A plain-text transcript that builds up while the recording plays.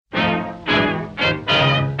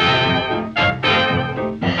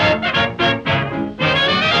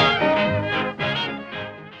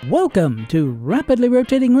Welcome to Rapidly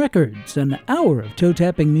Rotating Records, an hour of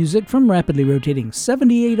toe-tapping music from rapidly rotating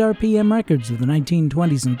 78 RPM records of the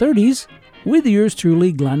 1920s and 30s, with yours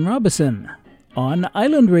truly, Glenn Robison, on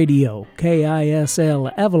Island Radio,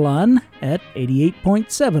 KISL Avalon at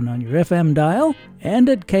 88.7 on your FM dial, and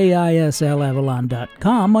at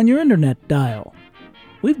KISLAvalon.com on your internet dial.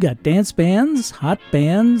 We've got dance bands, hot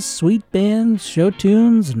bands, sweet bands, show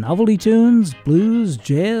tunes, novelty tunes, blues,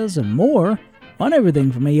 jazz, and more on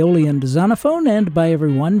everything from Aeolian to Zonophone and by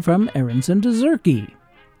everyone from Aronson to Zurke.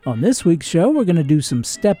 On this week's show, we're going to do some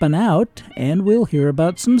steppin' out, and we'll hear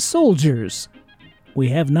about some soldiers. We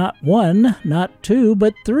have not one, not two,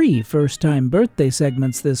 but three first-time birthday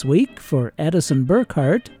segments this week for Addison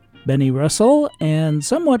Burkhart, Benny Russell, and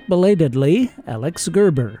somewhat belatedly, Alex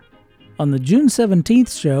Gerber. On the June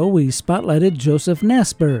 17th show, we spotlighted Joseph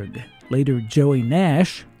Nasberg, later Joey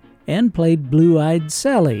Nash, and played Blue-Eyed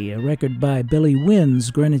Sally, a record by Billy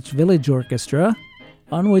Wynn's Greenwich Village Orchestra,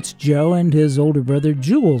 on which Joe and his older brother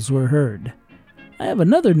Jules were heard. I have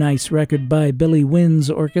another nice record by Billy Wynn's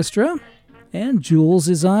orchestra, and Jules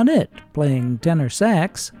is on it, playing tenor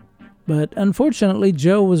sax, but unfortunately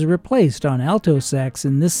Joe was replaced on alto sax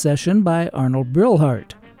in this session by Arnold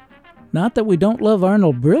Brilhart. Not that we don't love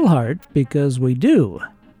Arnold Brilhart, because we do.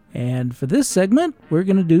 And for this segment, we're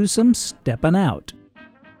going to do some steppin' out.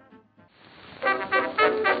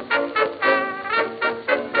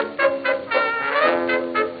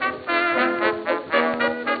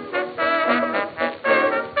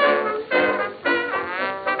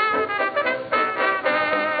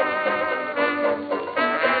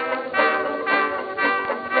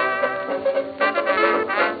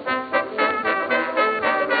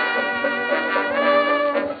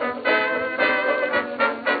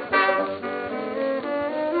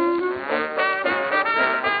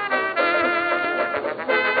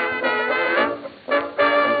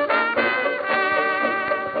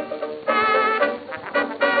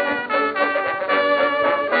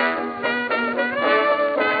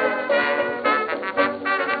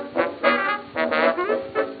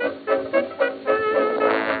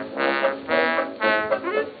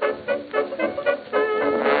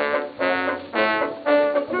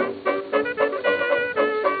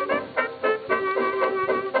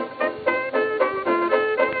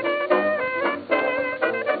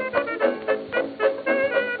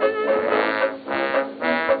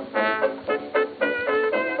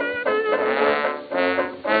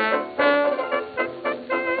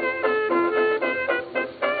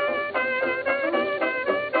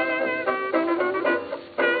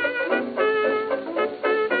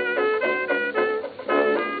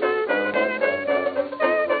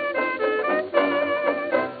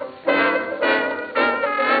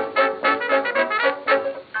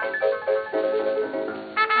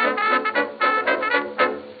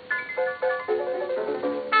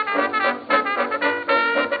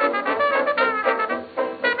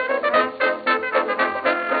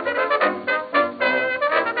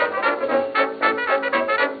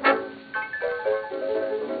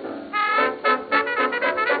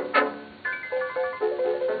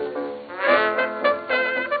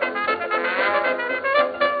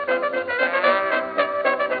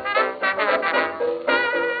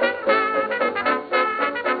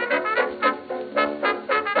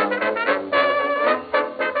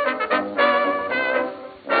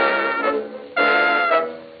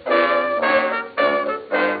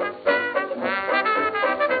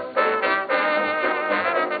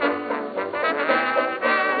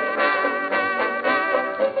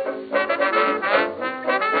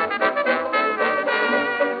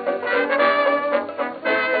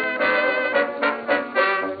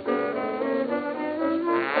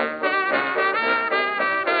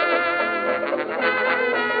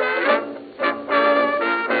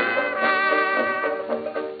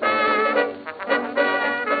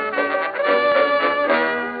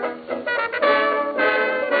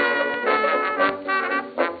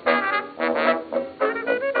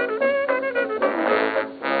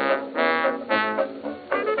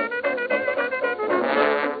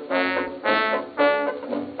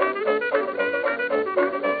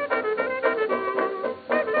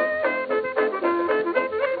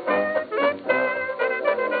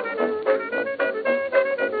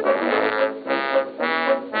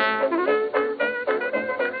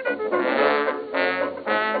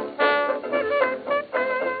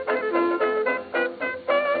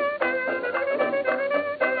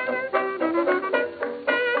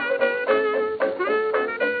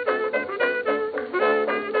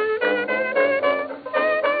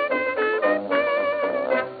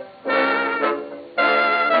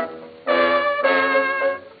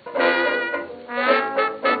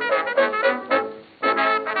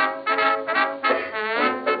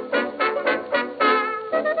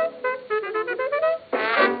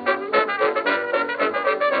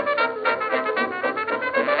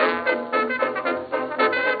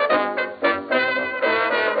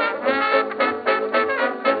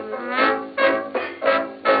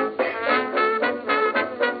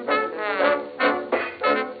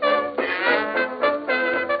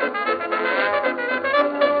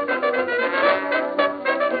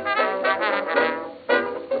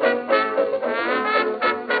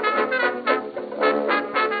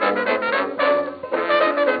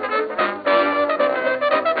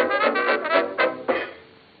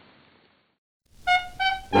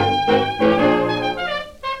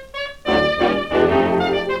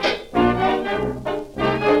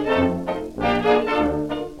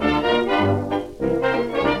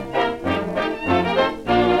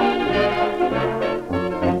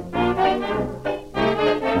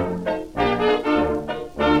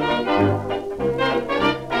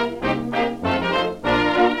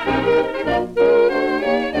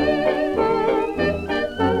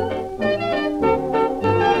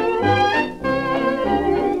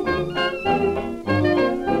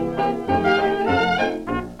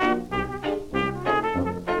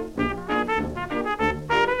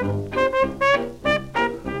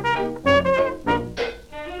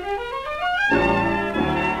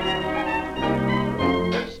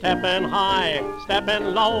 Stepping high,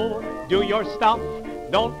 stepping low, do your stuff,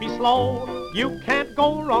 don't be slow. You can't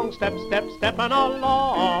go wrong, stepping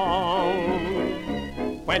along.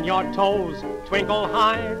 When your toes twinkle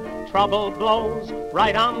high, trouble blows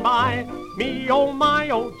right on by. Me, oh my,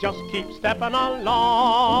 oh, just keep stepping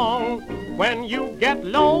along. When you get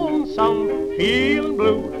lonesome, feeling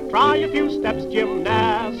blue, try a few steps,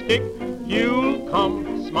 gymnastic. You'll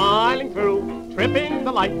come smiling through, tripping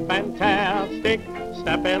the light fantastic.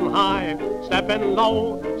 Stepping high, stepping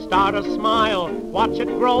low, start a smile, watch it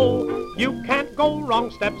grow. You can't go wrong,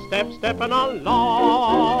 stepping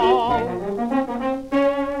along.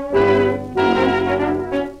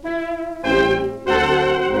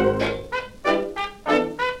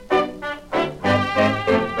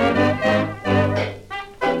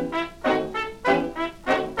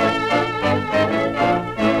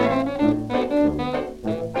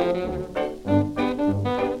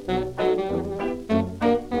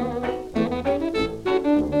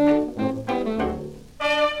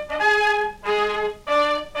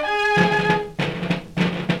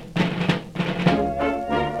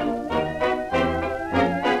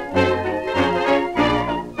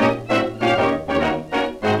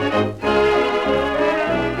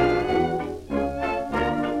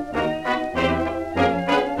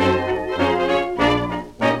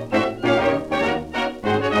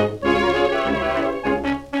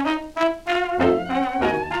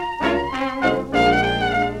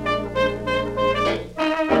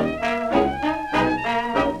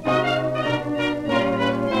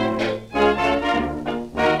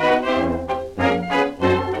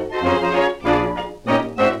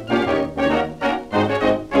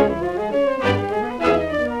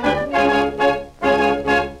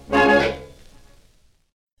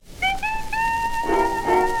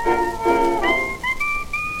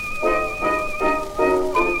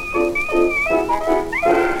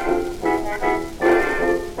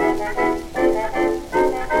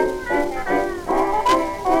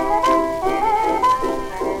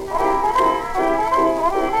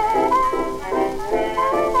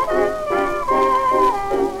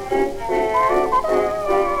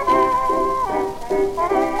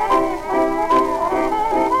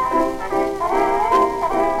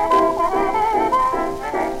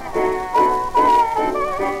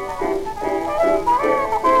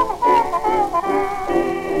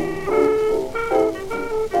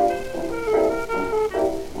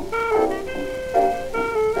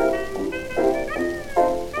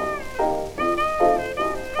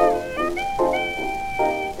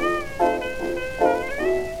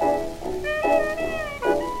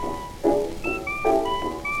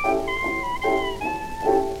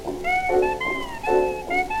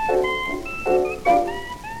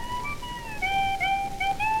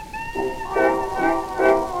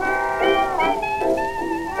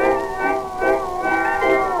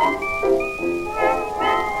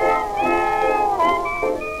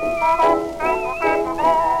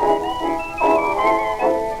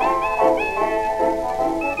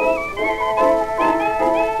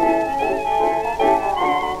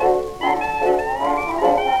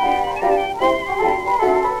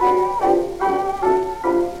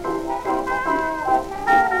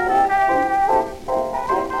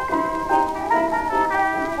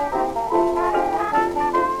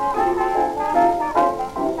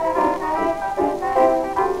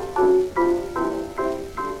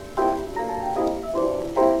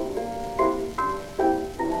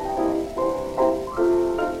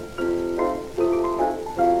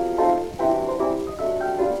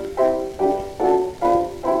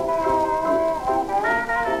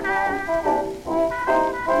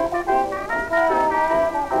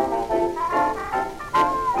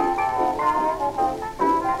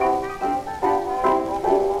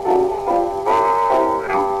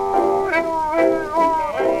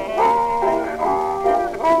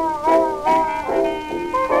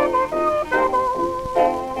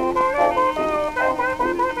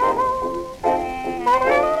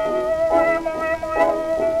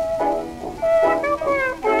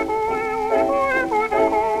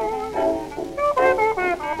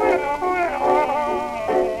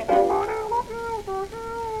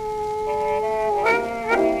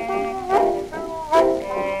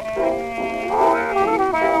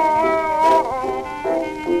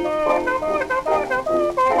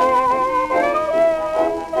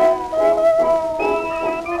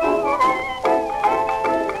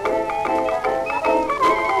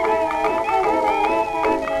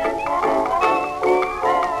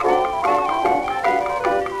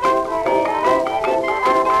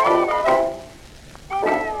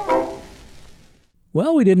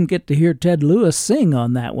 Well, we didn't get to hear Ted Lewis sing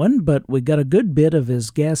on that one, but we got a good bit of his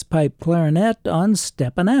gas pipe clarinet on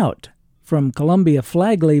Steppin' Out, from Columbia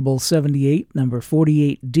Flag Label 78, number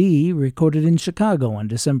 48D, recorded in Chicago on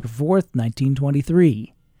December 4th,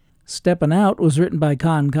 1923. Steppin' Out was written by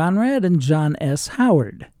Con Conrad and John S.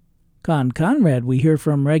 Howard. Con Conrad we hear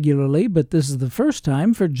from regularly, but this is the first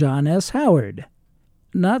time for John S. Howard.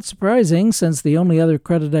 Not surprising, since the only other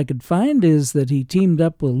credit I could find is that he teamed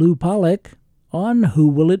up with Lou Pollack on Who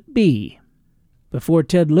Will It Be? Before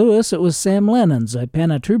Ted Lewis, it was Sam Lennon's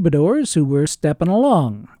Ipana Troubadours, who were Steppin'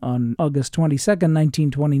 Along on August 22,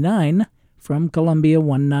 1929, from Columbia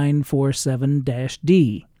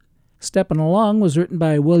 1947-D. Steppin' Along was written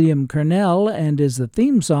by William Cornell and is the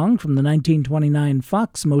theme song from the 1929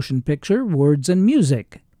 Fox motion picture Words and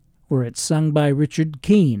Music, where it's sung by Richard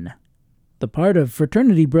Keene. The part of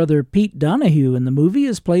fraternity brother Pete Donahue in the movie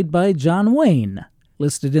is played by John Wayne,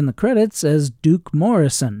 listed in the credits as Duke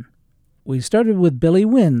Morrison. We started with Billy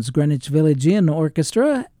Wynn's Greenwich Village Inn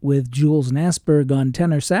Orchestra with Jules Nasberg on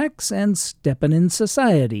tenor sax and Steppin' in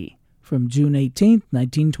Society from June 18,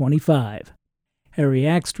 1925. Harry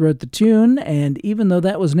Axt wrote the tune, and even though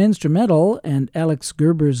that was an instrumental and Alex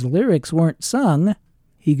Gerber's lyrics weren't sung,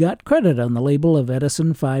 he got credit on the label of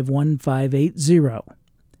Edison 51580.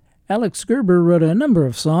 Alex Gerber wrote a number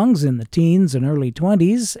of songs in the teens and early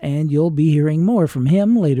 20s, and you'll be hearing more from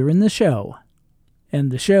him later in the show. And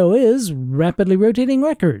the show is Rapidly Rotating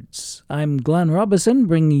Records. I'm Glenn Robison,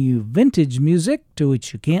 bringing you vintage music to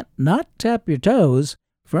which you can't not tap your toes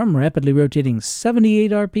from rapidly rotating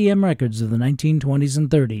 78 RPM records of the 1920s and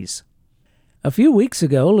 30s. A few weeks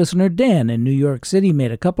ago, listener Dan in New York City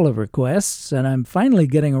made a couple of requests, and I'm finally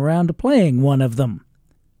getting around to playing one of them.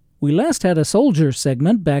 We last had a Soldier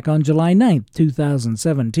segment back on July 9th,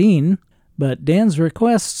 2017, but Dan's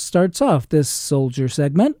request starts off this Soldier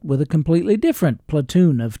segment with a completely different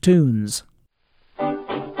platoon of tunes.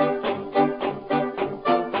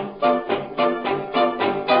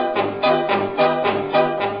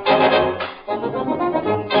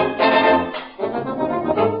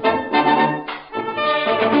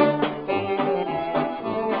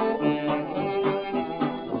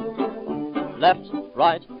 Left,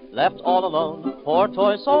 right, left all alone, poor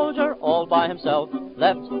toy soldier all by himself.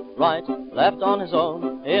 Left, right, left on his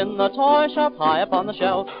own, in the toy shop high up on the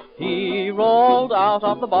shelf. He rolled out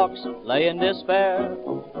of the box, lay in despair.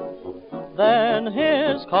 Then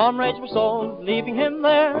his comrades were sold, leaving him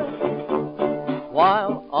there.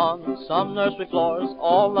 While on some nursery floors,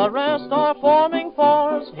 all the rest are forming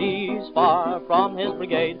fours. He's far from his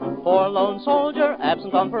brigade, poor lone soldier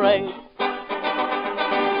absent on parade.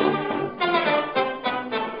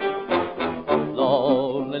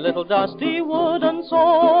 Lonely little dusty wooden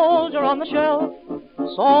soldier on the shelf,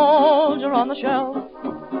 soldier on the shelf,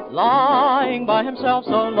 lying by himself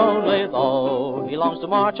so lonely, though he longs to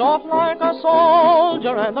march off like a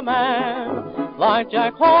soldier and a man. Like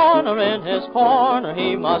Jack Horner in his corner,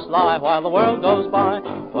 he must lie while the world goes by.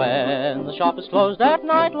 When the shop is closed at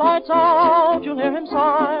night, lights out, you'll hear him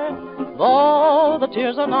sigh. Though the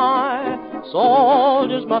tears are nigh,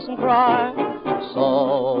 soldiers mustn't cry.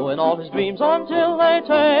 So in all his dreams until they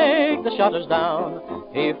take the shutters down,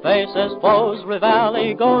 he faces foes,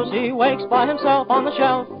 Rivali goes, he wakes by himself on the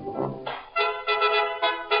shelf.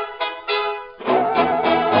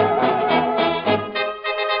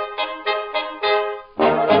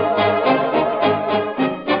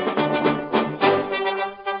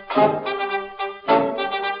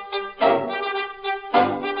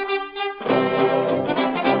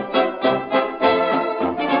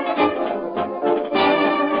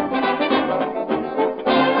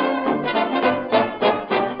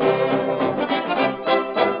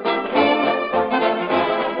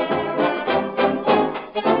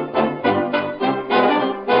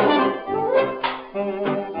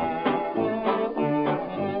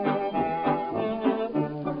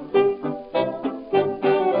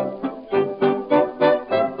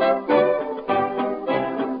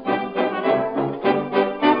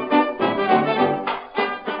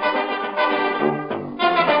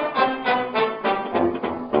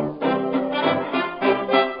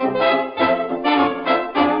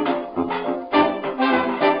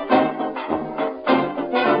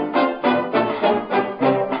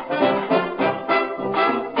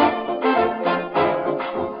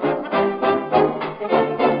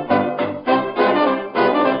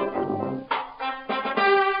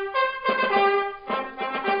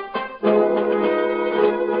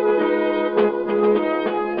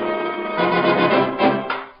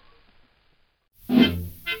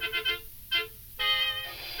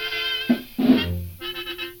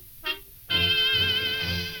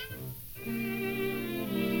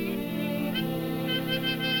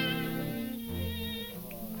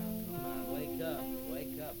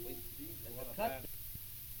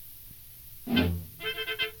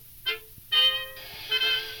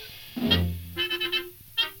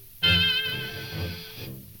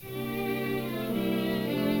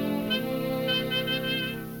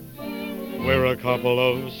 couple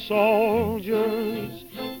of soldiers,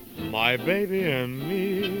 my baby and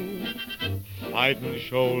me, fighting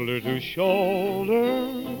shoulder to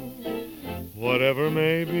shoulder, whatever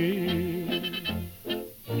may be.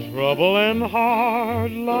 Trouble and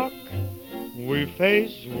hard luck we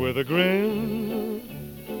face with a grin.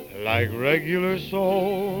 Like regular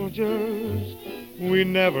soldiers, we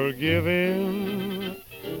never give in.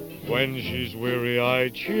 When she's weary, I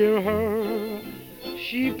cheer her.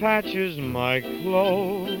 She patches my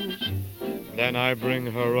clothes. Then I bring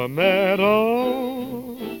her a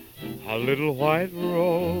medal, a little white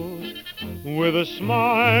rose, with a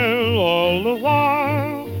smile all the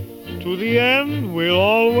while. To the end we'll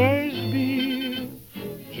always be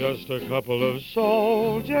just a couple of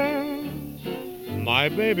soldiers, my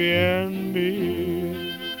baby and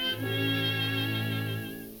me.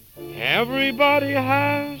 Everybody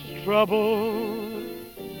has trouble,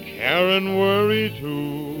 care and worry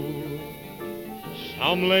too.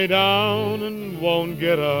 Some lay down and won't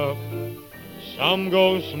get up, some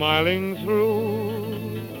go smiling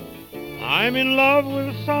through. I'm in love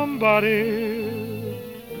with somebody,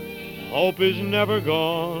 hope is never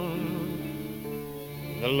gone.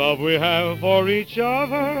 The love we have for each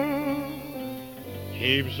other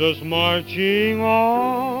keeps us marching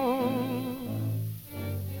on.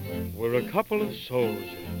 We're a couple of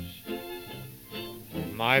soldiers,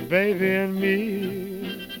 my baby and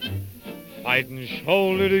me, fighting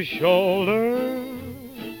shoulder to shoulder,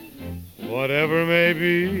 whatever may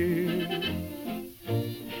be.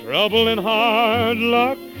 Trouble and hard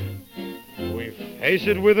luck, we face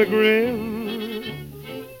it with a grin.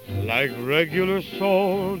 Like regular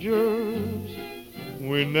soldiers,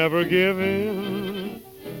 we never give in.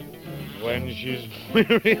 When she's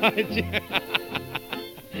weary, I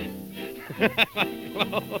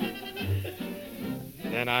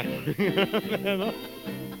then I bring her up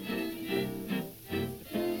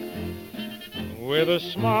with a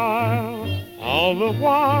smile all the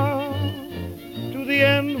while. To the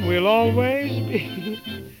end we'll always be.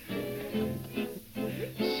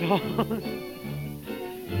 So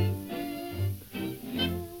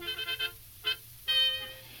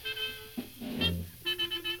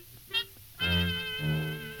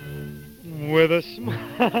with a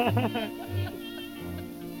smile.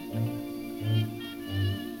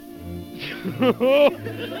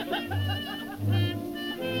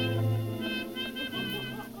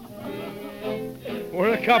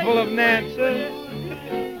 We're a couple of Nances,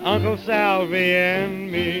 Uncle Salvi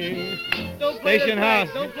and me. Station house.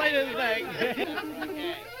 Don't play this back.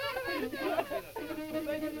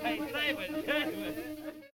 Hey, save it.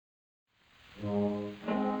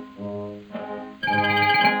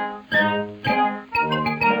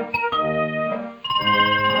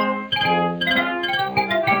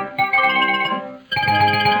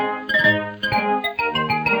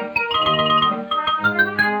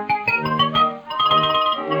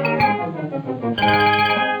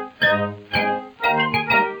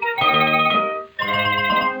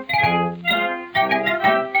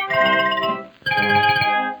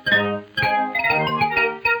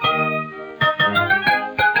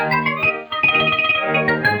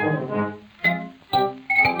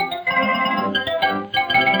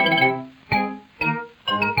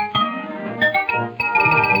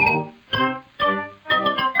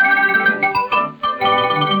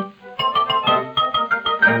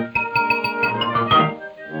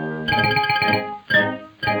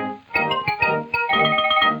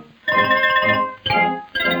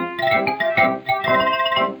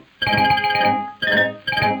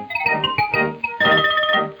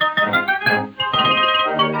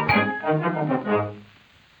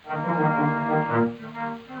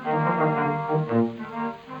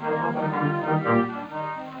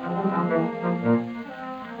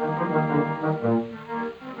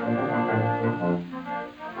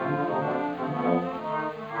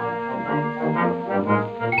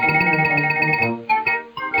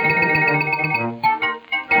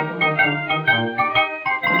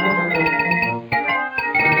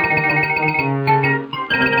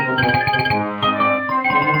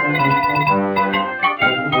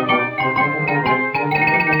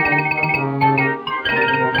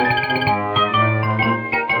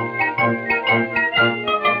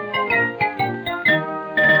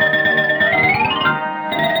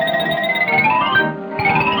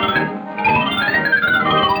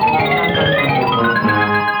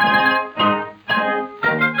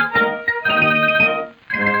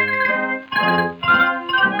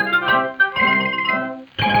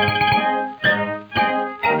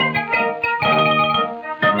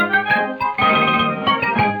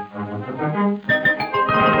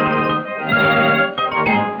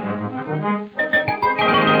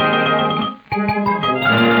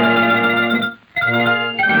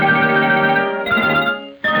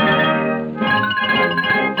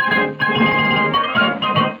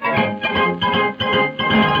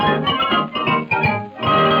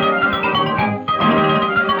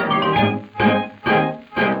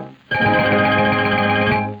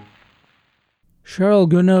 Charles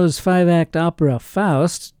Gounod's five-act opera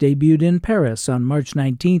Faust debuted in Paris on March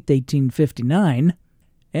 19, 1859,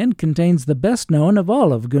 and contains the best-known of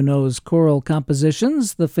all of Gounod's choral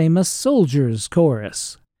compositions, the famous Soldiers'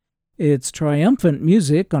 Chorus. It's triumphant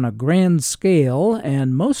music on a grand scale,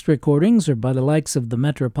 and most recordings are by the likes of the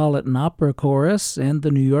Metropolitan Opera Chorus and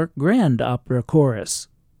the New York Grand Opera Chorus.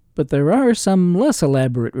 But there are some less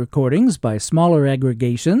elaborate recordings by smaller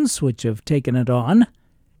aggregations which have taken it on,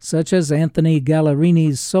 such as Anthony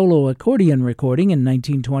Gallarini's solo accordion recording in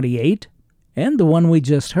 1928, and the one we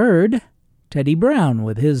just heard, Teddy Brown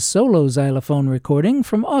with his solo xylophone recording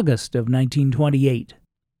from August of 1928.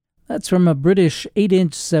 That's from a British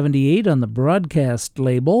 8-inch 78 on the Broadcast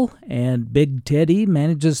label, and Big Teddy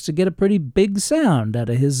manages to get a pretty big sound out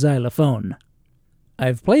of his xylophone.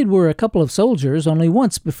 I've played We're a Couple of Soldiers only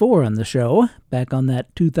once before on the show, back on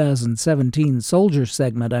that 2017 Soldier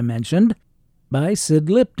segment I mentioned, by Sid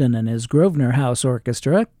Lipton and his Grosvenor House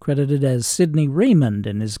Orchestra, credited as Sidney Raymond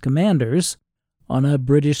and his Commanders, on a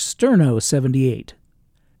British Sterno 78.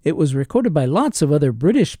 It was recorded by lots of other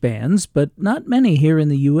British bands, but not many here in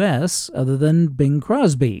the U.S., other than Bing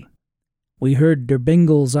Crosby. We heard Der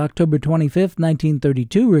Bingle's October 25,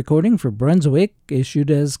 1932 recording for Brunswick, issued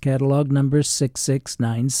as catalog number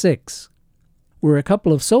 6696. We're a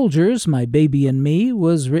Couple of Soldiers, My Baby and Me,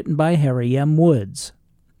 was written by Harry M. Woods.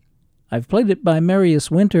 I've played it by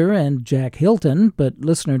Marius Winter and Jack Hilton, but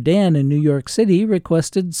listener Dan in New York City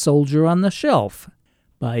requested Soldier on the Shelf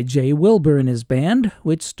by Jay Wilbur and his band,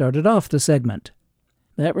 which started off the segment.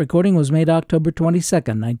 That recording was made October 22,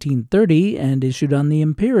 1930, and issued on the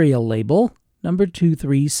Imperial label, number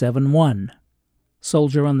 2371.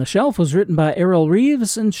 Soldier on the Shelf was written by Errol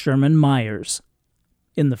Reeves and Sherman Myers.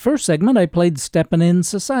 In the first segment, I played Steppin' in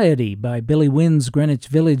Society by Billy Wynn's Greenwich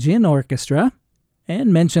Village Inn Orchestra,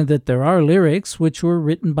 and mentioned that there are lyrics which were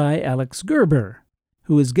written by Alex Gerber,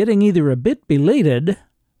 who is getting either a bit belated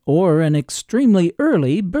or an extremely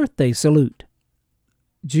early birthday salute.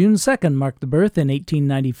 June 2nd marked the birth in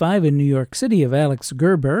 1895 in New York City of Alex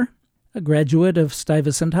Gerber, a graduate of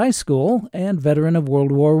Stuyvesant High School and veteran of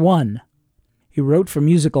World War I. He wrote for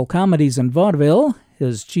musical comedies and vaudeville.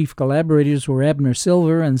 His chief collaborators were Abner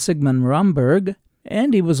Silver and Sigmund Romberg,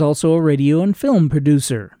 and he was also a radio and film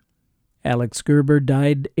producer. Alex Gerber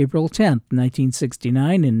died April 10,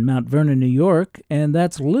 1969 in Mount Vernon, New York, and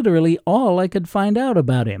that's literally all I could find out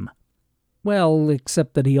about him. Well,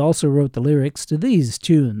 except that he also wrote the lyrics to these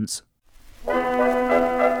tunes.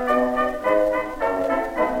 Walla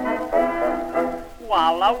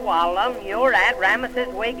Walla, you're at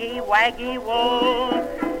Ramesses Wiggy Waggy Wool.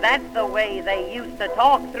 That's the way they used to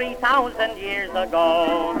talk 3,000 years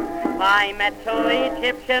ago. I met two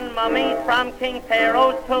Egyptian mummies from King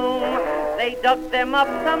Pharaoh's tomb. They dug them up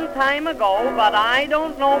some time ago, but I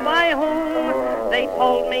don't know by whom. They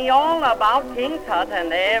told me all about King Tut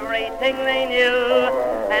and everything they knew.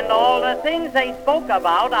 And all the things they spoke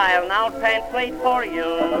about, I'll now translate for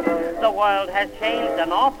you. The world has changed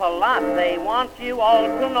an awful lot, they want you all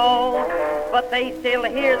to know. But they still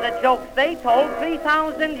hear the jokes they told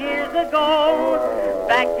 3,000 years ago.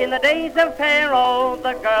 Back in the days of Pharaoh,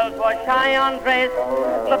 the girls were shy on dress.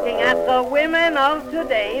 Looking at the women of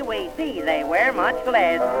today, we see they wear much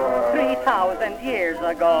less. 3,000 years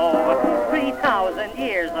ago, 3,000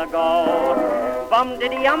 years ago.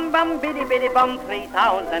 Bum-diddy-yum, bum-biddy-biddy-bum,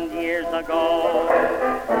 3,000 years ago.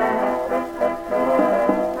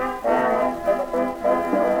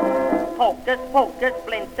 Hocus pocus,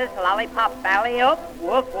 blintus, lollipop, alley-up,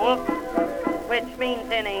 woof woof, which means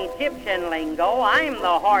in Egyptian lingo, I'm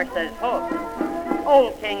the horse's hoof.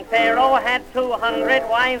 Old King Pharaoh had 200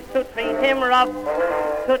 wives to treat him rough.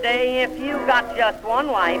 Today, if you got just one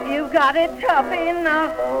wife, you got it tough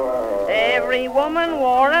enough. Every woman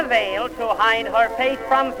wore a veil to hide her face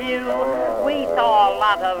from view. We saw a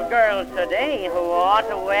lot of girls today who ought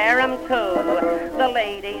to wear 'em too. The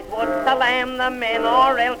ladies would salam the men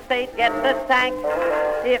or else they'd get the sack.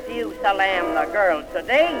 If you salam the girls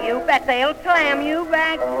today, you bet they'll slam you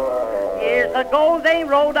back. Years ago they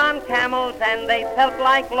rode on camels and they felt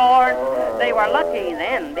like lords. They were lucky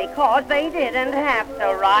then because they didn't have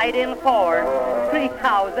to ride in Ford.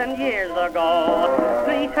 3,000 years ago,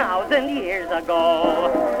 3,000 years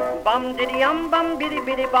ago. Bum-diddy-yum,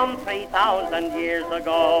 bum-biddy-biddy-bum, 3,000 years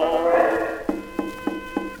ago.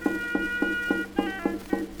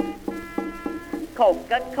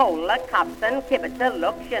 Coca-Cola, cups and kibitza,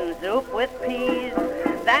 lotion soup with peas.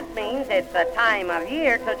 That means it's the time of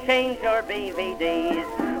year to change your BVDs.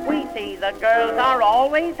 We see the girls are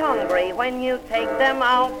always hungry when you take them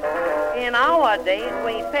out. In our days,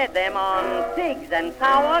 we fed them on pigs and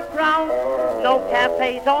sauerkraut. No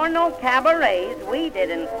cafes or no cabarets, we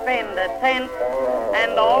didn't spend a cent.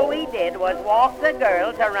 And all we did was walk the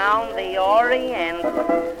girls around the Orient.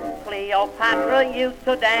 Cleopatra used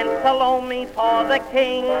to dance Salome for the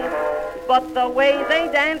king. But the way they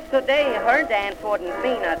dance today, her dance wouldn't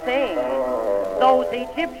mean a thing. Those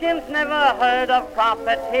Egyptians never heard of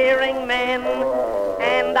profiteering men.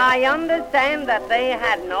 And I understand that they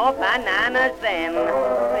had no bananas then.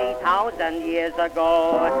 3,000 years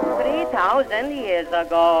ago, 3,000 years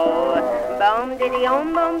ago. Boom diddy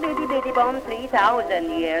boom diddy biddy boom, 3,000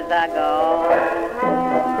 years ago.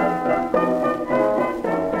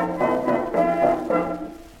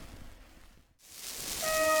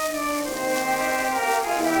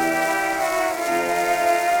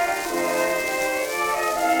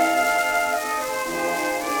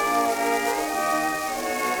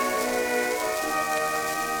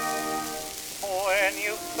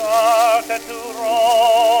 To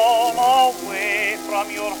roam away from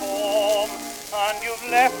your home, and you've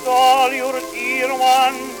left all your dear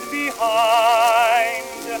ones behind.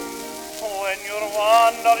 When your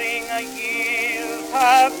wandering years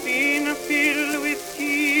have been filled with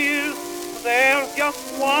tears, there's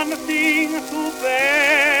just one thing to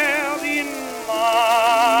bear in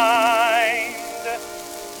mind.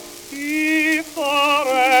 If the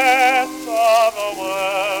rest of the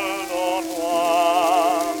world don't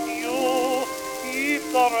want you, if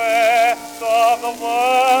the rest of the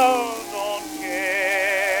world don't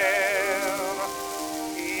care,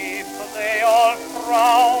 if they all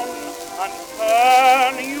frown and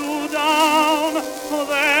turn you down,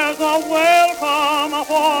 there's a welcome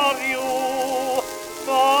for you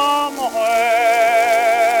somewhere.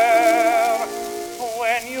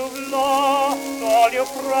 When you've lost all your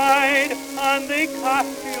pride and they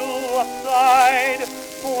cast you aside,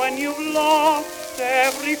 when you've lost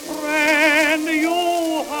every friend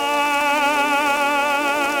you had,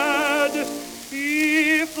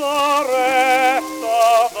 if the rest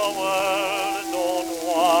of the world don't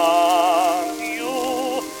want you,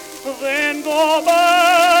 then go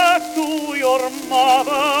back to your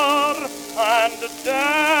mother and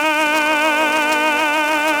dad.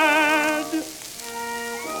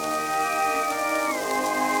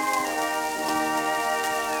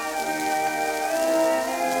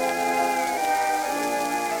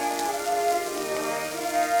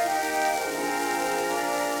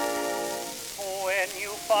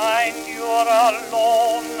 Find you're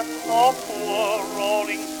alone, a poor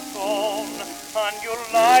rolling stone, and your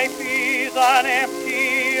life is an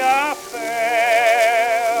empty affair.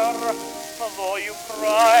 Though you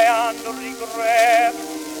cry and regret,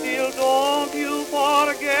 still don't you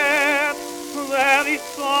forget there is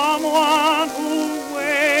someone who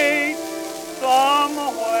waits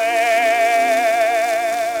somewhere.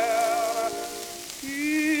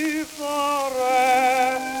 If the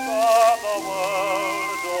rest of the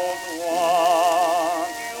world don't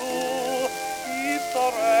want you, if the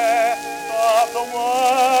rest of the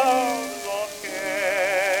world don't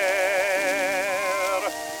care,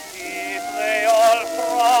 if they all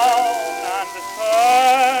frown and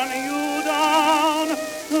turn you down,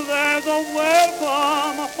 there's a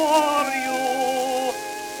welcome for you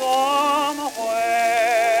somewhere.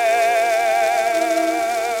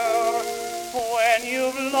 When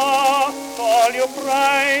you've lost all your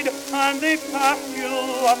pride and they cast you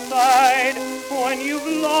aside, when you've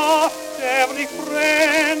lost every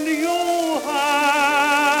friend you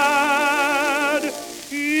had,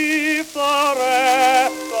 if the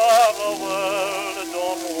rest of the world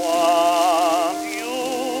don't want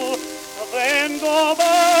you, then go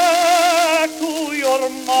back to your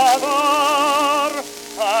mother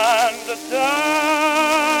and dad.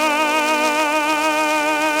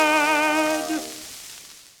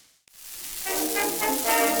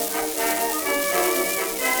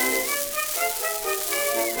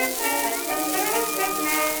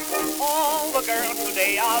 All the girls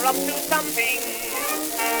today are up to something.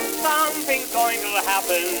 Something's going to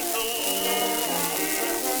happen soon.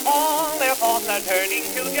 All their thoughts are turning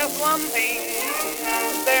to just one thing.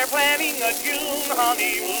 They're planning a June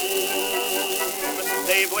honeymoon.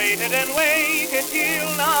 They've waited and waited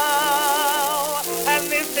till now, and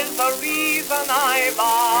this is the reason I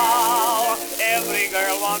vow. Every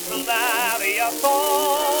girl wants to marry a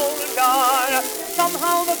soldier.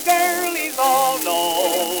 Somehow the girl is all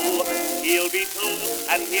no. He'll be true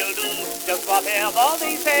and he'll do just whatever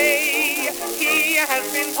they say. He has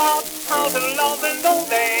been taught how to love and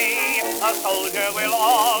obey. A A soldier will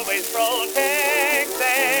always protect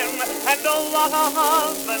them, and oh, what a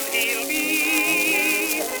husband he'll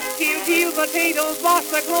be. He'll peel potatoes, wash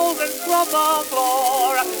the clothes, and scrub the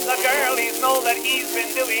floor. The girlies know that he's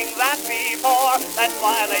been doing that before. That's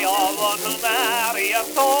why they all want to marry a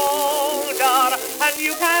soldier, and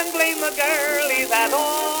you can't blame the girlies at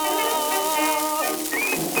all.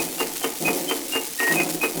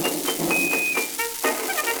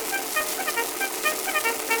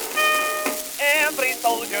 Every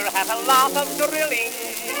soldier has a lot of drilling.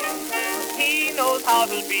 He knows how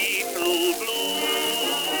to be true blue.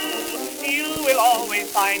 You will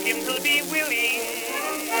always find him to be willing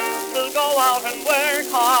to go out and work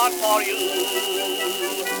hard for you.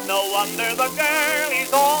 No wonder the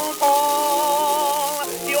girlies all fall.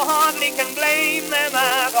 You hardly can blame them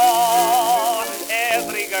at all.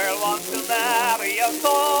 Every girl wants to marry a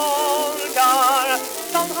soldier.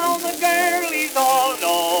 Somehow the girlies all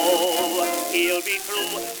know he'll be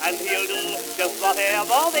true and he'll do just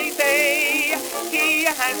whatever they say. He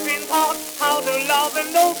has been taught how to love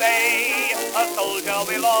and obey. A soldier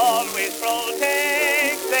will always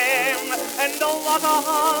protect them, and oh, what a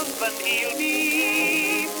husband he'll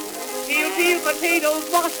be. He'll peel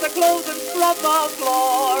potatoes, wash the clothes, and scrub the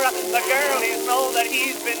floor. The girlies know that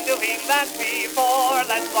he's been doing that before.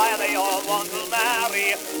 That's why they all want to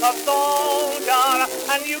marry a soldier,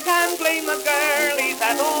 and you can't blame the girlies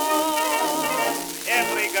at all.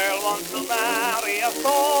 Every girl wants to marry a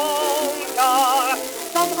soldier.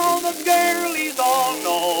 Somehow the girlies all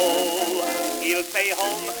know he'll stay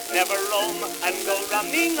home, never roam, and go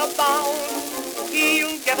running about.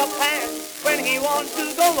 He'll get a pass when he wants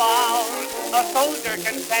to go out. A soldier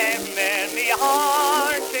can stand many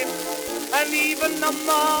hardships, and even a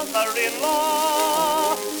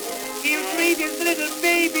mother-in-law. He'll treat his little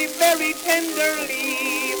baby very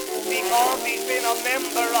tenderly, because he's been a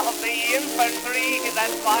member of the infantry.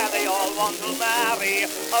 That's why they all want to marry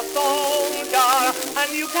a soldier,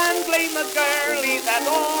 and you can't blame the girlies at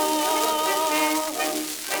all.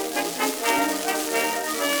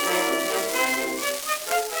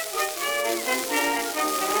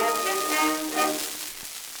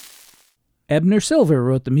 Abner Silver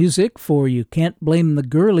wrote the music for You Can't Blame the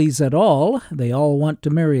Girlies at All, They All Want to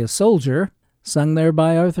Marry a Soldier, sung there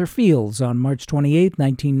by Arthur Fields on March 28,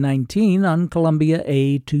 1919 on Columbia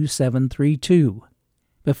A2732.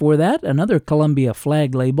 Before that, another Columbia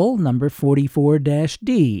flag label, number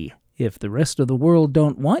 44-D, If the Rest of the World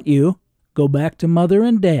Don't Want You, Go Back to Mother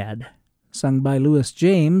and Dad, sung by Louis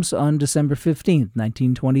James on December 15,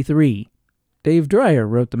 1923. Dave Dreyer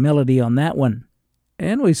wrote the melody on that one.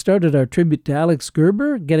 And we started our tribute to Alex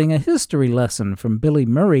Gerber getting a history lesson from Billy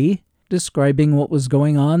Murray, describing what was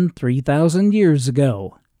going on 3,000 years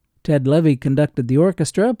ago. Ted Levy conducted the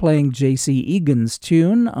orchestra, playing J.C. Egan's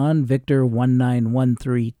tune on Victor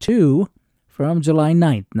 19132 from July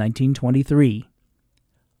 9, 1923.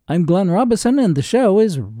 I'm Glenn Robison, and the show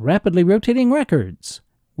is Rapidly Rotating Records.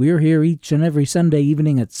 We're here each and every Sunday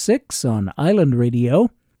evening at 6 on Island Radio,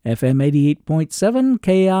 FM 88.7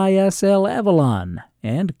 KISL Avalon,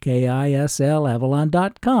 and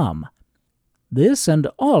KISLAvalon.com. This and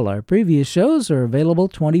all our previous shows are available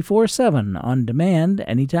 24/7 on demand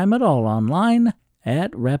anytime at all online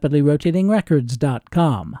at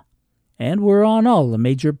rapidlyrotatingrecords.com. And we're on all the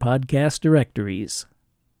major podcast directories.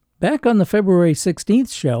 Back on the February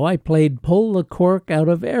 16th show, I played Pull the Cork Out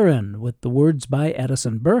of Erin with the words by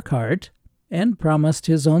Edison Burkhart and promised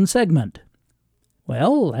his own segment.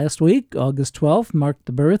 Well, last week, August 12th, marked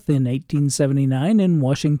the birth in 1879 in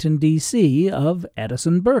Washington, D.C. of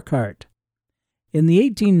Edison Burkhart. In the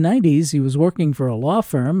 1890s, he was working for a law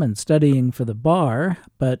firm and studying for the bar,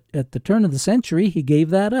 but at the turn of the century, he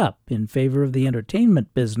gave that up in favor of the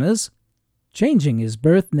entertainment business, changing his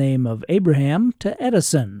birth name of Abraham to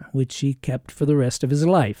Edison, which he kept for the rest of his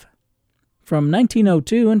life. From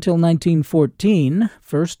 1902 until 1914,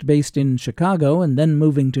 first based in Chicago and then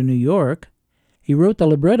moving to New York, he wrote the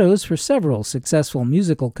librettos for several successful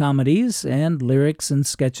musical comedies and lyrics and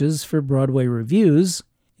sketches for Broadway revues,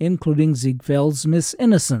 including Ziegfeld's Miss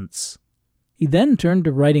Innocence. He then turned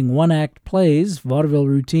to writing one-act plays, vaudeville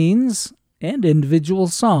routines, and individual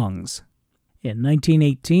songs. In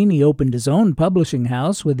 1918, he opened his own publishing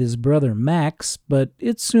house with his brother Max, but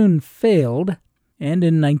it soon failed, and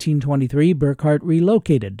in 1923, Burkhart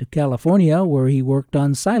relocated to California, where he worked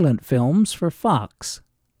on silent films for Fox.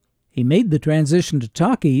 He made the transition to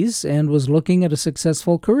talkies and was looking at a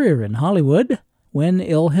successful career in Hollywood when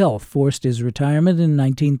ill health forced his retirement in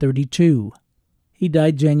 1932. He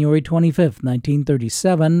died January 25,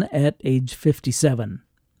 1937, at age 57.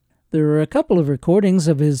 There are a couple of recordings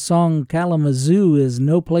of his song Kalamazoo is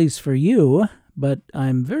No Place for You, but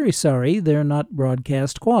I'm very sorry they're not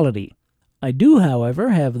broadcast quality. I do,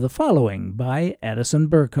 however, have the following by Addison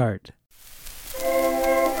Burkhart.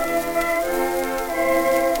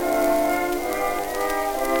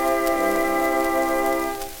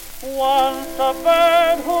 Once a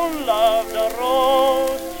bird who loved a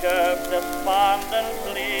rose chirped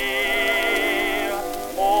despondently,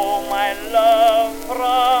 "Oh, my love,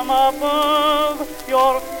 from above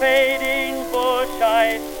your fading bush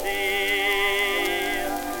I see,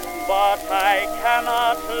 but I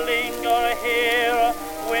cannot linger here,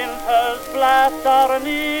 winter's blasts are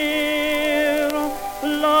near.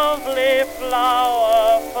 Lovely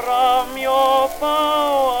flower from your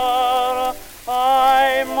bower,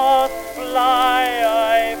 I must fly,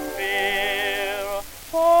 I fear.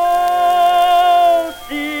 Oh,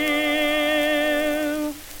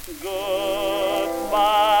 dear,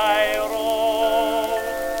 goodbye, rose.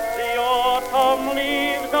 The autumn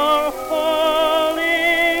leaves are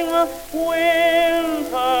falling,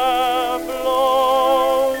 winter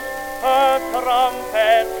blows her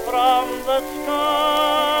trumpet from the sky.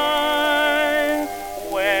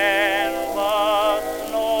 When the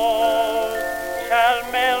snows shall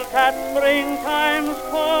melt at springtime's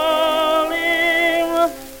calling,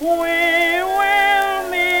 we will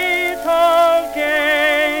meet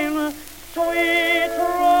again, sweet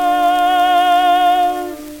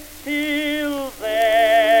rose. Till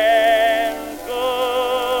then,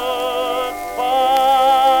 goodbye.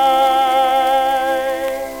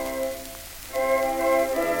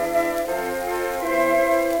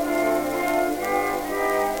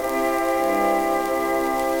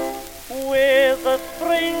 With the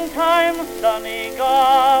springtime sunny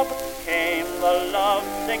garb came the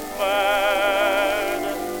lovesick bird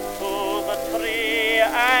to the tree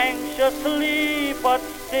anxiously, but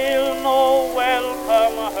still no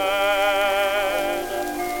welcome heard.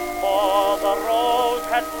 For the rose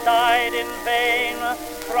had died in vain,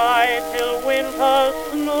 cried till winter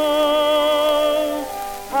snows.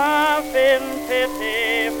 Half in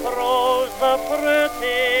pity froze the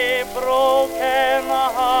pretty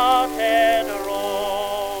broken-hearted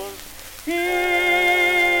rose.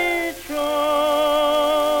 He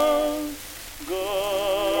chose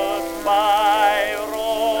goodbye,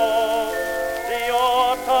 rose. The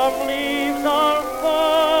autumn leaves are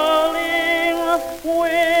falling,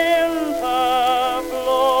 winter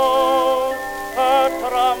blows her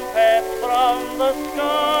trumpet from the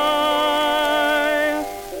sky.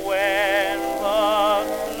 When the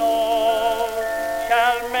snows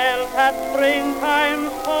shall melt at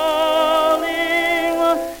springtime's falling,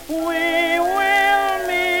 we will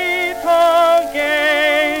meet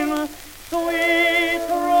again, sweet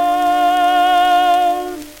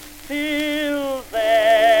rose. Till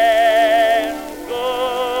then,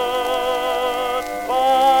 goodbye.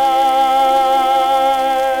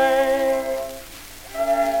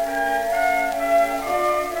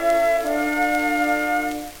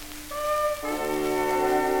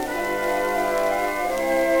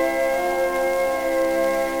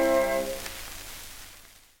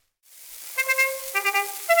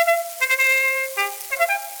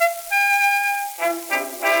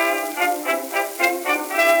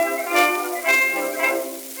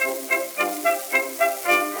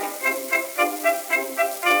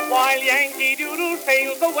 While Yankee Doodle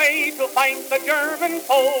sails away to fight the German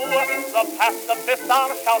foe, the pacifists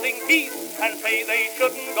are shouting peace and say they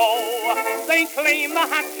shouldn't go. They claim the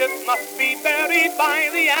hatchets must be buried by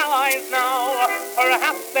the Allies now.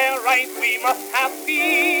 Perhaps they're right, we must have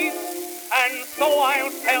peace, and so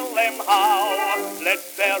I'll tell them how.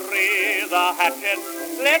 Let's bury the hatchet,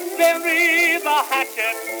 let's bury the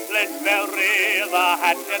hatchet, let's bury the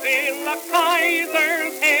hatchet in the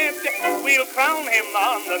Kaiser's head. We'll crown him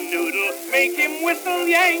on the noodle, make him whistle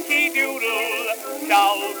Yankee Doodle,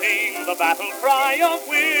 shouting the battle cry of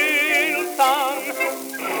Wilson.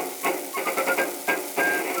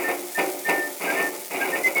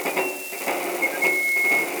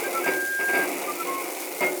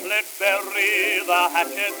 Let's bury the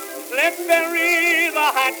hatchet, let's bury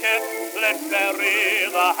the hatchet, let's bury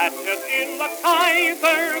the hatchet in the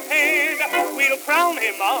Kaiser's head. We'll crown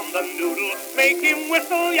him on the noodle, make him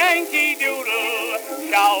whistle Yankee Doodle,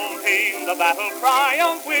 shouting the battle cry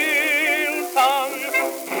of Wilson.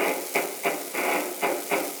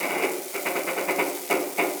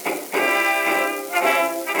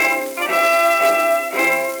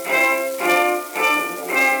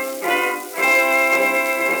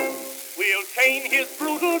 We'll chain his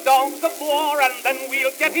brutal dogs of war, and then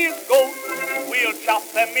we'll get his goat. We'll We'll chop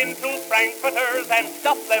them into frankfurters and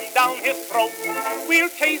stuff them down his throat. We'll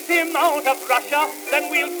chase him out of Russia, then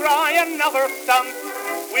we'll try another stunt.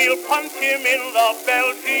 We'll punch him in the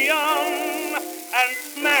Belgium and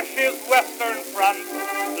smash his western front.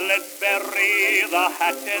 Let's bury the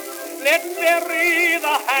hatchet, let's bury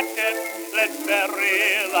the hatchet, let's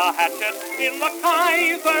bury the hatchet in the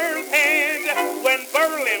Kaiser's head. When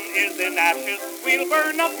Berlin is in ashes, we'll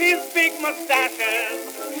burn up his big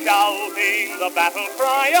mustaches, shouting the battle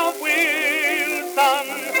cry of Wilson.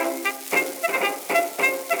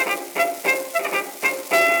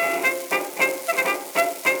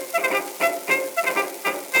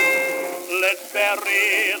 Let's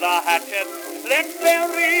bury the hatchet, let's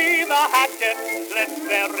bury the hatchet, let's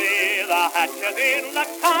bury the hatchet in the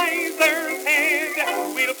Kaiser's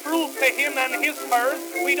head. We'll prove to him and his spurs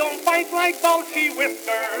we don't fight like Bolshie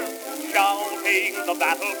whiskers, shouting the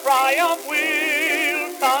battle cry of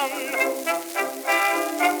Wilson.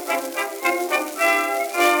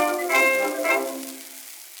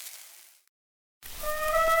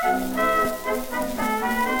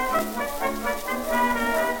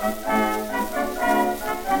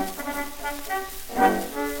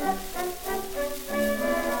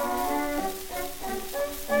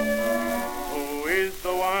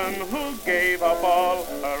 Gave up all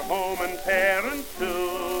her home and parents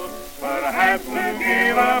too. Perhaps to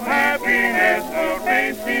give up happiness for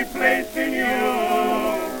safety placed in you.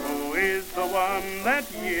 Who is the one that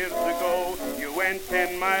years ago you went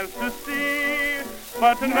 10 miles to see,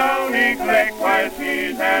 but now neglect while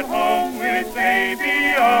she's at home with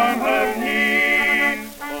baby on her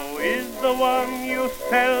knees? Who is the one you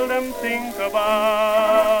seldom think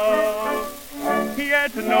about,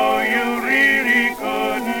 yet know you really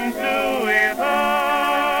couldn't do without?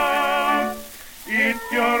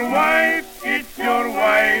 It's your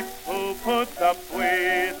wife who puts up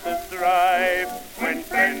with the strife. When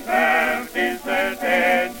friends have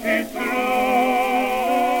deserted, she's through.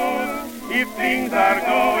 If things are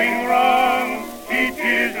going wrong, she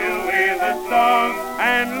cheers you with a song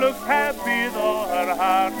and looks happy though her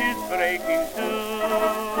heart is breaking too.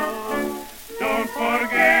 Don't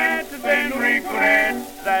forget, then regret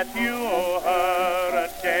that you owe her a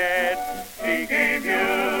debt. She gave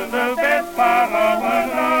you the best part of her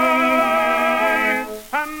life,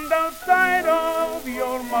 and outside of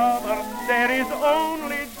your mother there is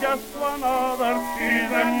only just one other. She's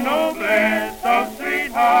the noblest of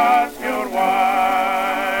sweethearts, your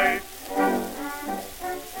wife.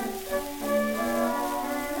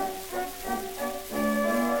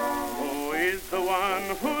 Who is the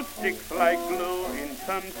one who sticks like glue in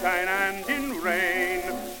sunshine and in rain,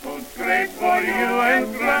 who'll scrape for you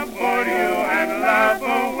and scrub for you and laugh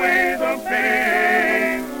away the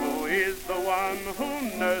pain? Who is the one who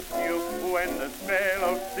nursed you when the spell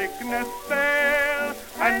of sickness fell,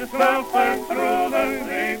 and suffered through the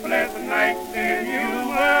sleepless nights till you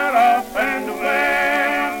were up and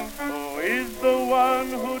well? Who is the one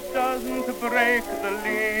who doesn't break the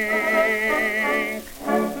link,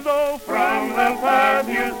 though from the path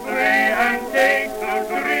you stray and take to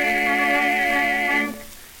drink?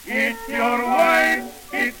 It's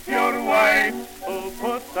your wife who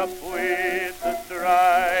puts up with the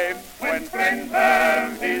strife. When friends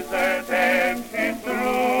have deserted, she's through.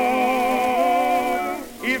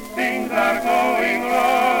 If things are going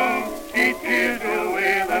wrong, she cheers you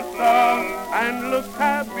with a song and looks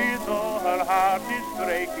happy though her heart is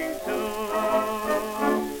breaking too.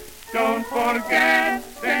 Don't forget,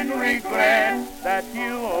 then regret that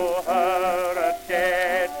you owe her a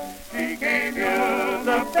debt. She gave you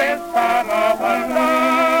the best part of her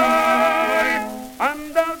life,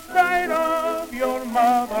 and outside of your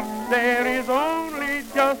mother there is only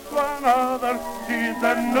just one other. She's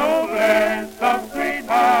the noblest of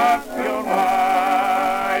sweethearts, your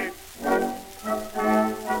wife.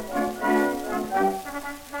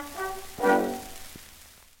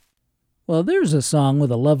 Well, there's a song with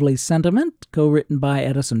a lovely sentiment, co-written by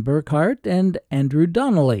Edison Burkhart and Andrew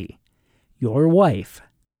Donnelly, Your Wife.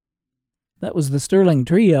 That was the Sterling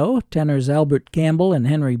Trio, tenors Albert Campbell and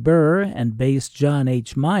Henry Burr, and bass John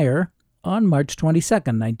H. Meyer, on March 22,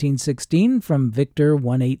 1916, from Victor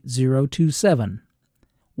 18027.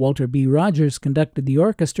 Walter B. Rogers conducted the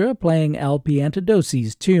orchestra, playing Al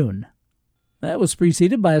Piantadosi's tune. That was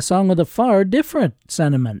preceded by a song with a far different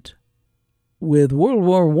sentiment. With World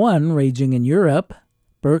War I raging in Europe,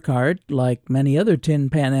 Burkhart, like many other Tin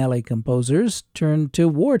Pan Alley composers, turned to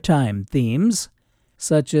wartime themes,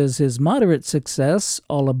 such as his moderate success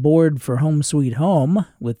All Aboard for Home Sweet Home,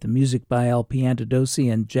 with the music by Al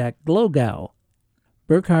Piantadosi and Jack Glogow.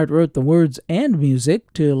 Burkhart wrote the words and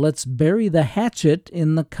music to Let's Bury the Hatchet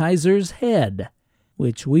in the Kaiser's Head,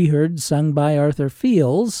 which we heard sung by Arthur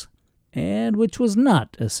Fields, and which was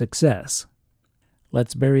not a success.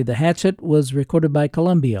 Let's Bury the Hatchet was recorded by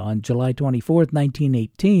Columbia on July 24,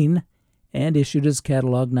 1918, and issued as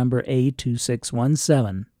catalog number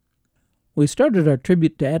A2617. We started our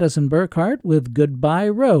tribute to Addison Burkhart with Goodbye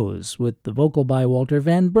Rose, with the vocal by Walter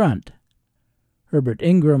Van Brunt. Herbert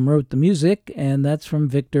Ingram wrote the music, and that's from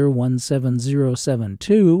Victor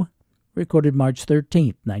 17072, recorded March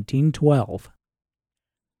 13, 1912.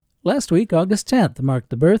 Last week, August 10th, marked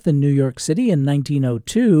the birth in New York City in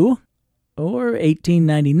 1902, or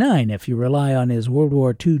 1899 if you rely on his World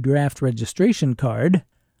War II draft registration card,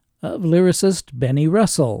 of lyricist Benny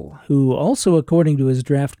Russell, who also, according to his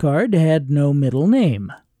draft card, had no middle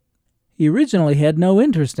name. He originally had no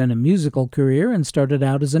interest in a musical career and started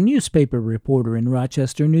out as a newspaper reporter in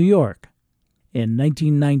Rochester, New York. In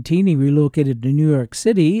 1919, he relocated to New York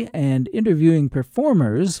City, and interviewing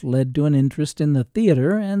performers led to an interest in the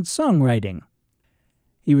theater and songwriting.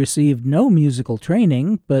 He received no musical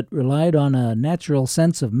training, but relied on a natural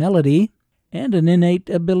sense of melody and an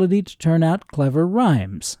innate ability to turn out clever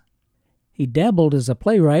rhymes. He dabbled as a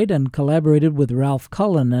playwright and collaborated with Ralph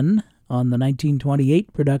Cullinan on the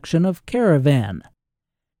 1928 production of Caravan.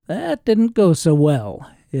 That didn't go so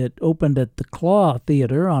well. It opened at the Claw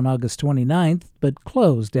Theater on August 29th, but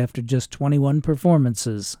closed after just 21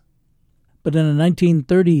 performances. But in a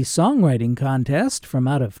 1930 songwriting contest from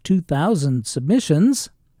out of 2,000 submissions,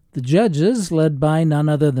 the judges, led by none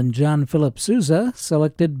other than John Philip Sousa,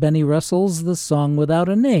 selected Benny Russell's The Song Without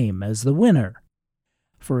a Name as the winner.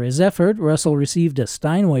 For his effort, Russell received a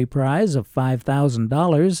Steinway Prize of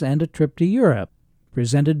 $5,000 and a trip to Europe,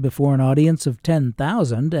 presented before an audience of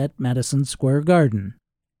 10,000 at Madison Square Garden.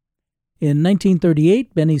 In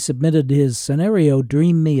 1938, Benny submitted his scenario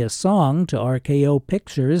Dream Me a Song to RKO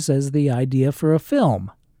Pictures as the idea for a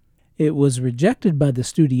film. It was rejected by the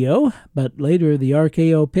studio, but later the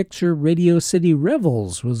RKO picture Radio City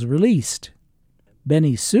Revels was released.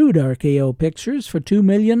 Benny sued RKO Pictures for $2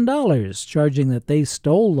 million, charging that they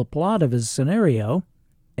stole the plot of his scenario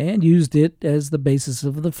and used it as the basis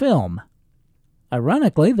of the film.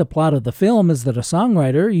 Ironically, the plot of the film is that a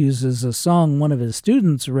songwriter uses a song one of his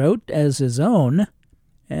students wrote as his own,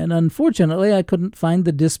 and unfortunately I couldn't find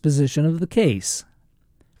the disposition of the case.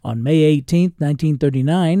 On May 18,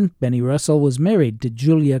 1939, Benny Russell was married to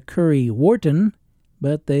Julia Curry Wharton,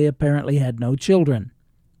 but they apparently had no children.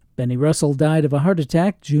 Benny Russell died of a heart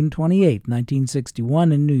attack June 28,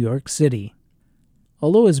 1961 in New York City.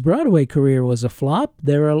 Although his Broadway career was a flop,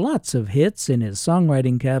 there are lots of hits in his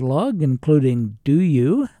songwriting catalog, including Do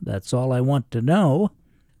You, That's All I Want to Know,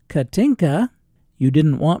 Katinka, You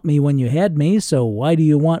Didn't Want Me When You Had Me, So Why Do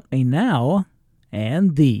You Want Me Now,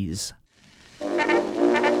 and these.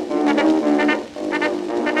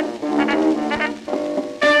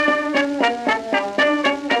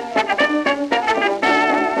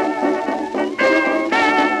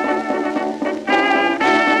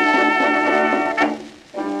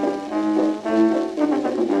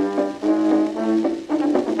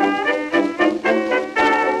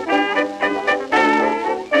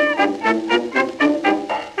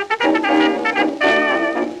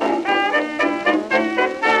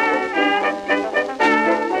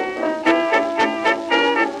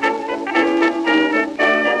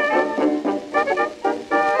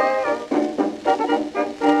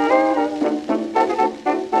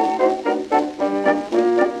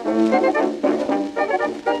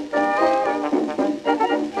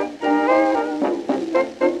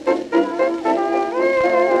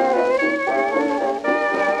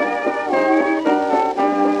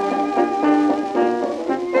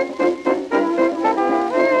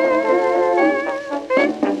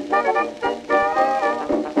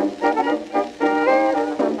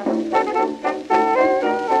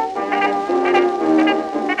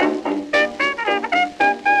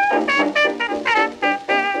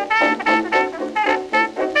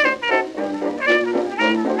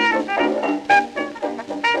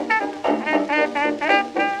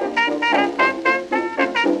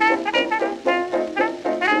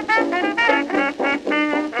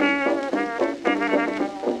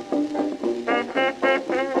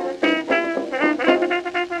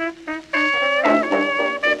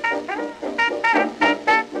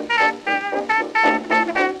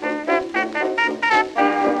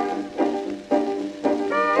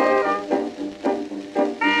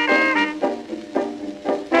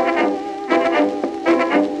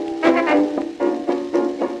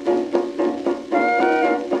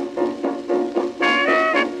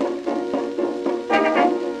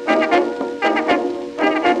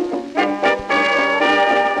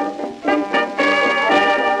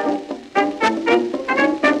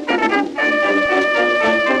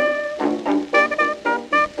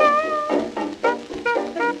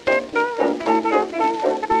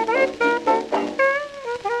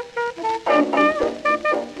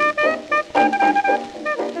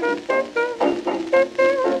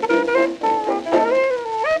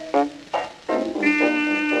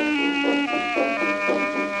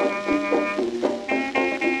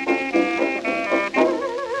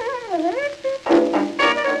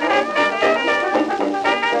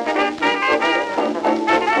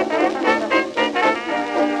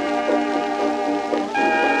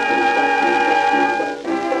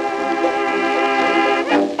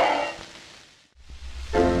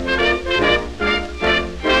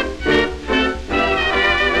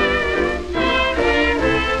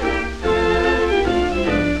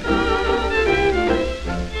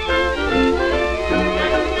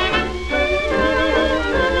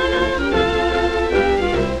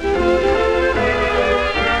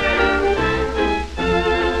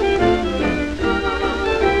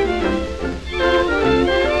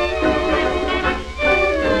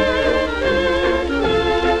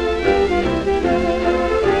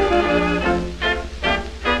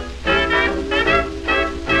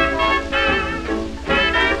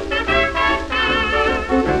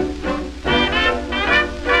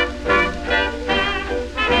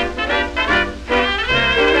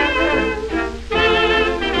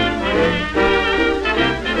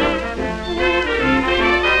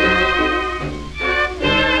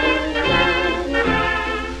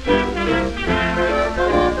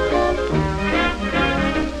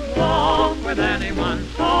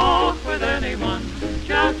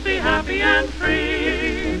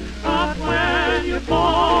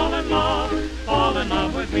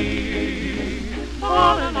 me.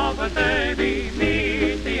 Fall in love with baby,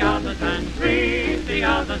 meet the others and greet the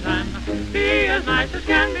others and be as nice as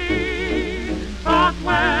can be. But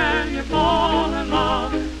when you fall in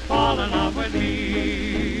love with me.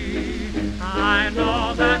 I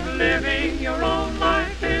know that living your own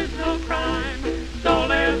life is no crime, so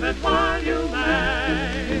live it while you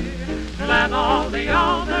may. Let all the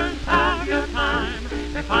others have your time,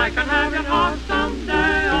 if I can have your heart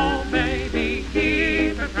someday. Oh baby,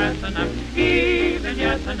 keep it pressing them, even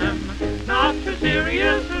yesing them, not too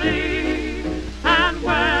seriously. And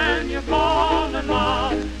when you fall in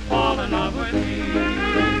love with me.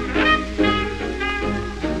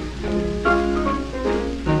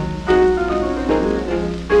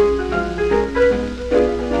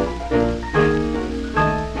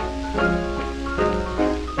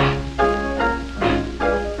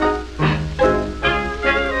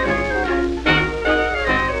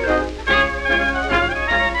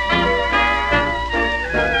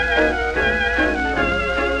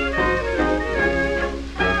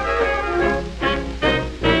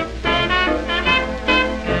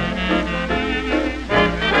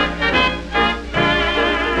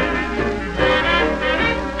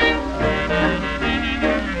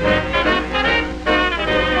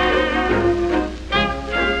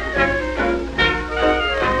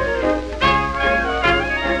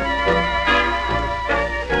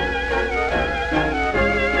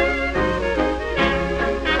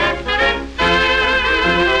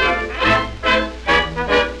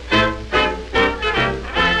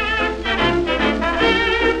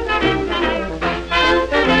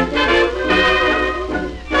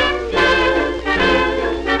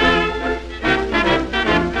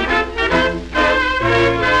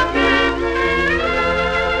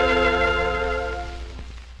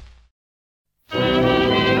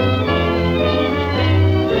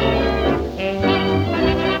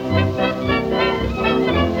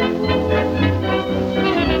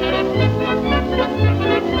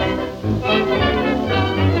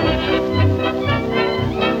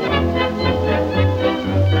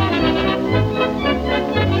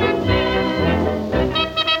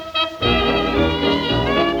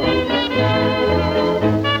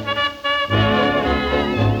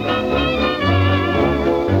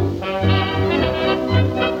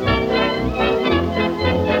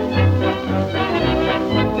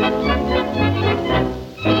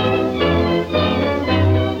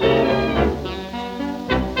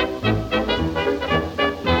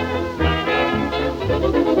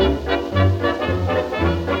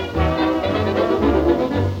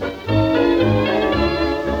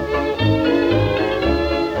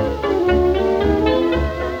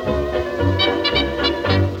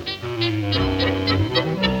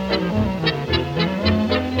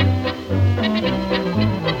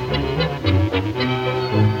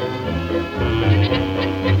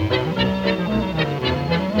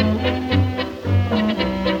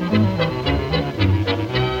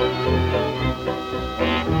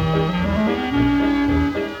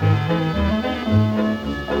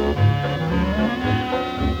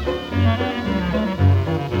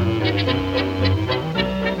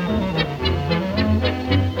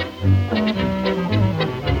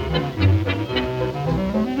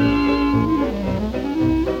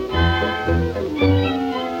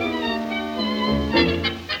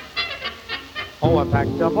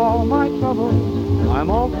 packed up all my troubles. I'm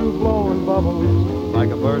all through blowing bubbles. Like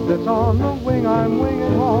a bird that's on the wing, I'm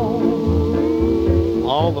winging home.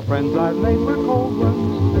 All the friends I've made were cold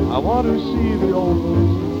ones. I want to see the old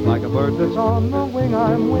ones. Like a bird that's on the wing,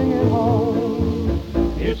 I'm winging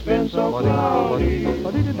home. It's been so cloudy,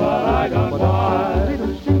 but I got why.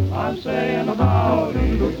 I'm saying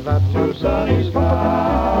howdy to sunny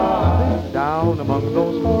skies. Down among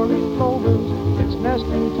those four-leaf clovers, it's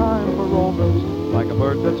nesting time for rovers. Like a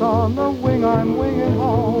bird that's on the wing, I'm winging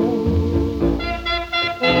home.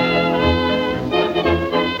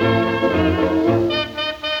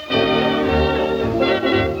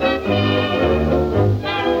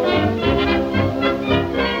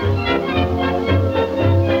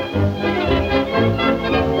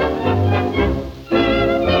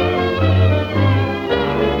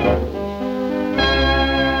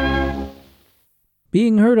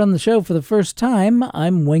 Being heard on the show for the first time,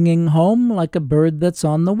 I'm winging home like a bird that's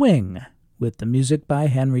on the wing, with the music by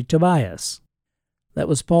Henry Tobias. That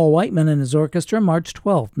was Paul Whiteman and his orchestra, March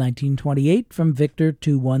 12, 1928, from Victor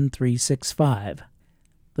 21365.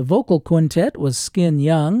 The vocal quintet was Skin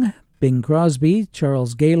Young, Bing Crosby,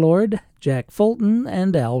 Charles Gaylord, Jack Fulton,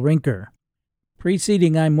 and Al Rinker.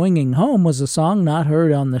 Preceding I'm Winging Home was a song not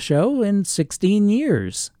heard on the show in 16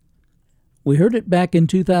 years. We heard it back in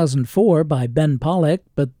 2004 by Ben Pollack,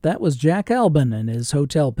 but that was Jack Alban and his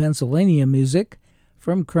Hotel Pennsylvania music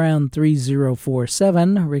from Crown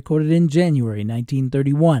 3047, recorded in January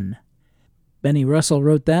 1931. Benny Russell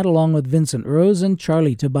wrote that along with Vincent Rose and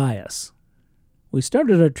Charlie Tobias. We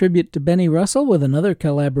started our tribute to Benny Russell with another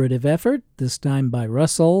collaborative effort, this time by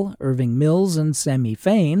Russell, Irving Mills, and Sammy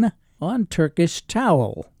Fain, on Turkish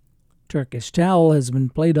Towel. Turkish Towel has been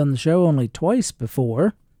played on the show only twice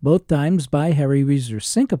before, both times by Harry Reeser's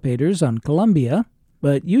Syncopators on Columbia,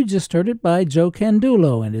 but you just heard it by Joe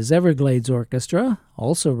Candulo and his Everglades Orchestra,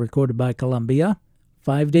 also recorded by Columbia,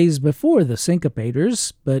 5 days before the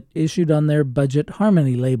Syncopators, but issued on their Budget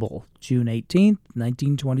Harmony label, June 18,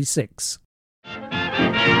 1926.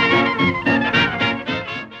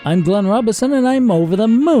 I'm Glenn Robison, and I'm over the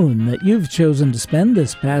moon that you've chosen to spend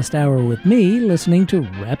this past hour with me listening to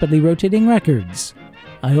Rapidly Rotating Records.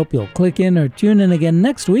 I hope you'll click in or tune in again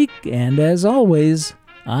next week, and as always,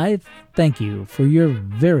 I thank you for your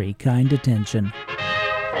very kind attention.